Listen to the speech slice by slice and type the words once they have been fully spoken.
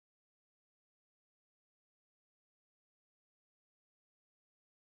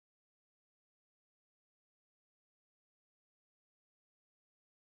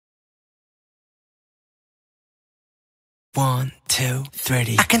1, 2,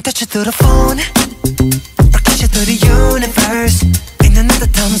 3. I can touch you through the phone, or kiss you through the universe. In another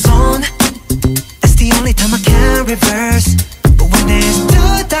time zone, that's the only time I can reverse. But when there's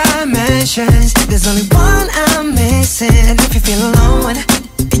two dimensions, there's only one I'm missing. And if you feel alone,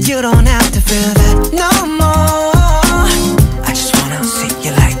 you don't have to feel that no more. I just wanna see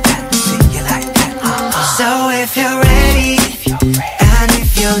you like that, see you like that. So if you're ready, and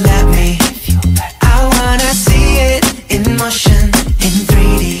if you let me, I wanna see it in motion, in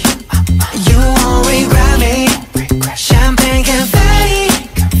 3D. You won't regret me. Champagne confetti.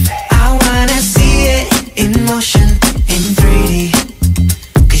 I wanna see it in motion, in 3D.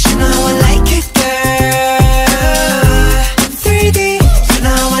 Cause you know I like it, girl. 3D. You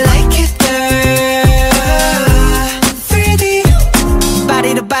know I like it, girl. 3D.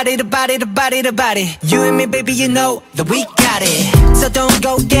 Body to body to body to body to body. You and me, baby, you know that we got it. So don't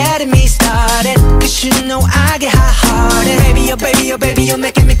go getting me started, cause you know I get hot-hearted. Baby, oh baby, you're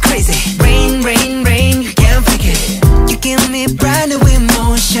making me crazy. Rain, rain, rain, you can't fake it. You give me brand new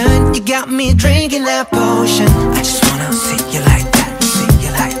emotion. You got me drinking that potion. I just wanna see you like that, see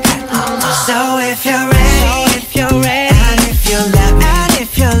you like that. So if you're ready, and if you let me,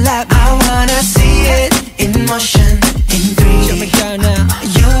 I wanna see it in motion, in 3D. Show me, girl, now.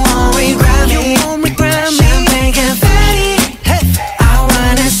 You won't regret me. Champagne confetti. Hey. I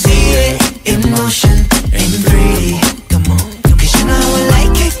wanna see it in motion, in 3D. Come on, cause you know I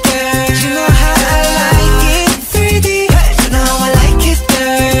like it, girl. You know how I like it, 3D. You know I like it,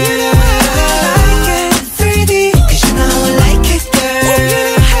 girl. You know how I like it, 3D. Cause you know I like it, girl. You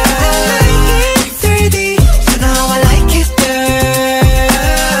know how I like it, 3D. You know I like it, girl.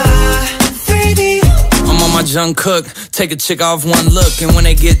 3D. I'm on my junk cook. Take a chick off one look, and when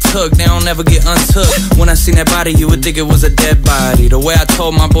they get took, they don't ever get untook. When I seen that body, you would think it was a dead body. The way I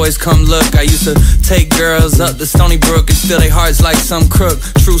told my boys, come look, I used to take girls up the Stony Brook and steal their hearts like some crook.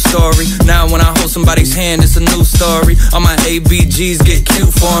 True story. Now when I hold somebody's hand, it's a new story. All my ABGs get cute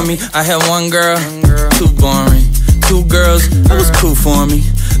for me. I had one girl, too boring. 2 girls, that was cool for me.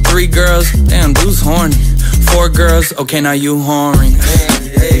 3 girls, damn, dude's horny. 4 girls, okay, now you whoring.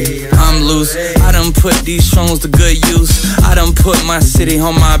 I'm loose, I done put these songs to good use. I done put my city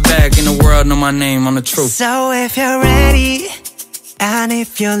on my back, and the world know my name on the truth. So if you're ready, and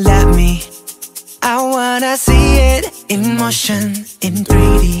if you let me, I wanna see it in motion, in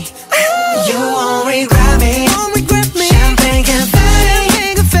 3D. You won't regret me. Champagne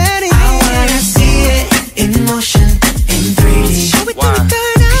confetti. I wanna see it in motion, in 3D. Why?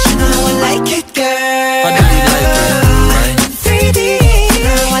 Cause you know I like it, girl. Why do you like it, right? 3D. You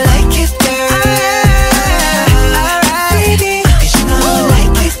know I like it, girl. Alright. 3D. Cause you know I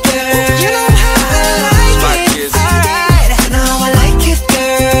like it, girl. You know how I like it. Alright. You know I like it,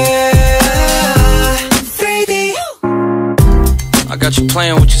 girl. 3D. I got you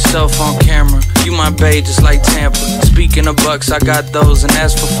playing with yourself on camera. You my bae just like Tampa. Speaking of bucks, I got those. And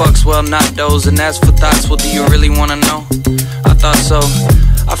as for fucks, well, not those. And as for thoughts, well, do you really wanna know? I thought so.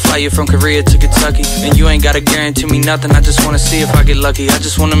 I fly you from Korea to Kentucky, and you ain't gotta guarantee me nothing. I just wanna see if I get lucky. I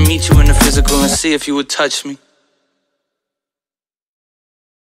just wanna meet you in the physical and see if you would touch me.